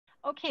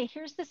Okay,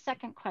 here's the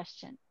second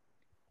question.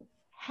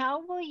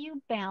 How will you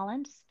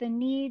balance the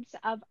needs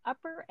of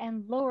Upper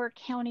and Lower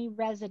County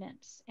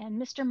residents?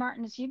 And Mr.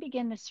 Martens, you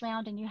begin this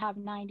round and you have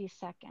 90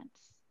 seconds.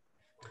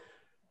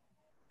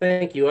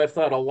 Thank you. I've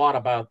thought a lot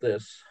about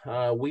this.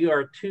 We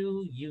are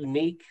two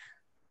unique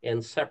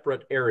and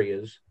separate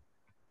areas,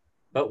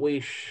 but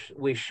we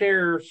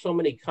share so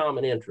many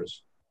common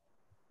interests.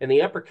 In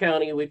the Upper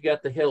County, we've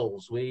got the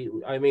hills. We've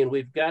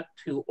got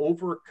to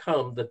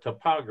overcome the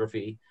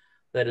topography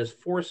that is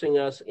forcing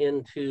us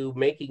into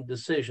making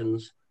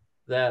decisions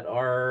that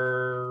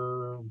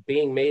are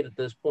being made at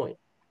this point.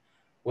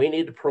 We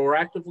need to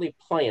proactively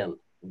plan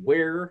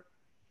where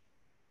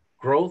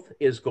growth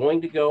is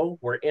going to go,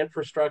 where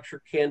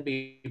infrastructure can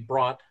be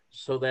brought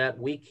so that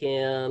we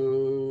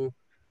can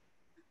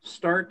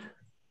start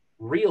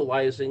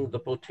realizing the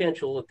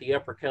potential that the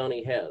Upper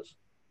County has.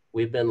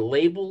 We've been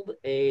labeled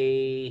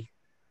a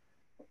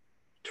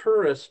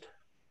tourist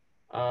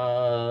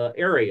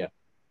area.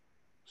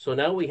 So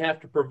now we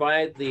have to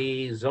provide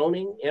the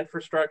zoning,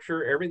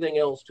 infrastructure, everything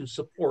else to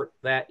support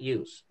that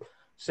use.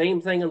 Same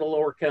thing in the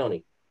Lower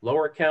County.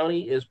 Lower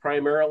County is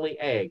primarily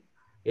ag.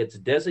 It's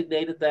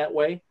designated that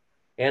way,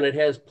 and it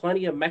has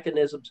plenty of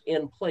mechanisms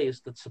in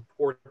place that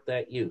support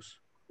that use.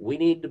 We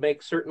need to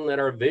make certain that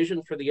our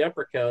vision for the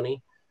Upper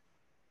County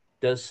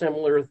does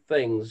similar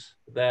things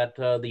that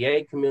the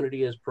ag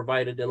community has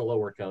provided in the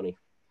Lower County.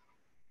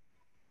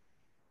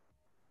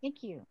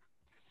 Thank you.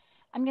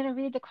 I'm going to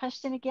read the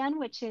question again,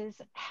 which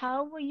is,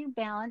 how will you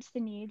balance the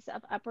needs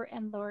of Upper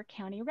and Lower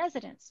County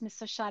residents? Ms.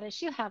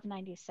 Osiadacz, you have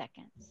 90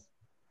 seconds.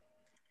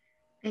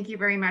 Thank you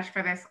very much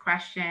for this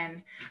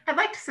question. I'd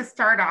like to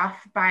start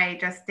off by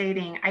just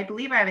stating, I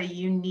believe I have a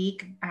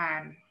unique,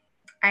 I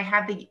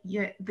had the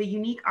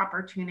unique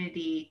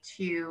opportunity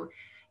to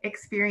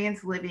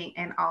experience living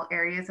in all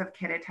areas of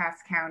Kittitas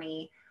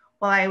County.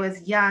 While I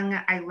was young,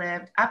 I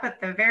lived up at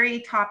the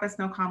very top of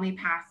Snoqualmie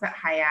Pass at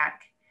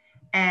Hyack.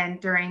 And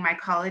during my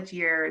college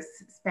years,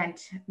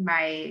 spent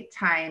my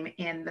time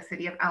in the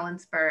city of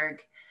Ellensburg.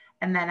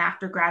 And then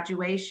after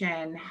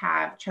graduation,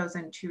 have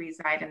chosen to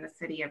reside in the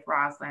city of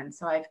Roslyn.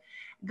 So I've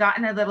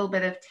gotten a little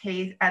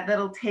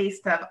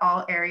taste of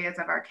all areas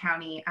of our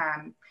county,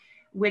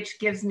 which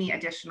gives me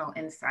additional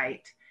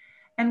insight.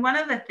 And one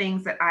of the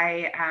things that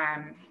I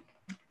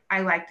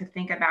like to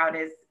think about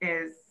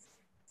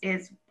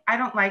is I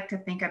don't like to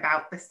think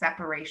about the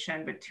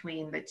separation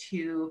between the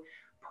two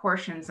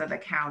portions of the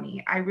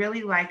county. I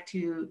really like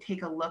to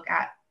take a look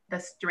at the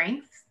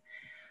strengths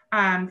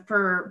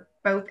for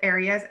both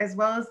areas, as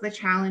well as the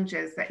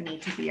challenges that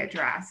need to be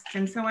addressed.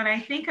 And so when I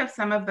think of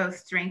some of those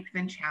strengths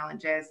and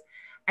challenges,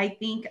 I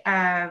think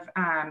of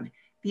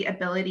the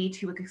ability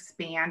to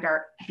expand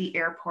the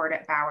airport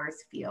at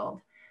Bowers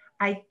Field.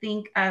 I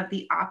think of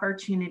the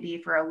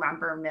opportunity for a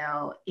lumber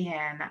mill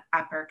in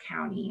Upper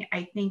County.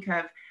 I think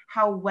of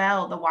how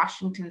well the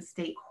Washington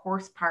State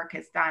Horse Park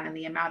has done and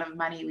the amount of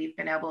money we've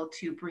been able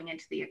to bring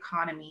into the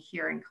economy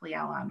here in Cle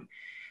Elum.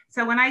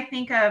 So when I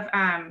think of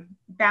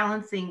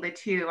balancing the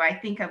two, I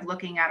think of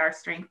looking at our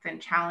strengths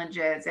and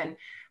challenges and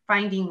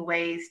finding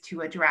ways to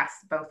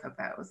address both of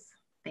those.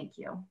 Thank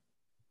you.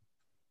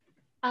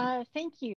 Thank you.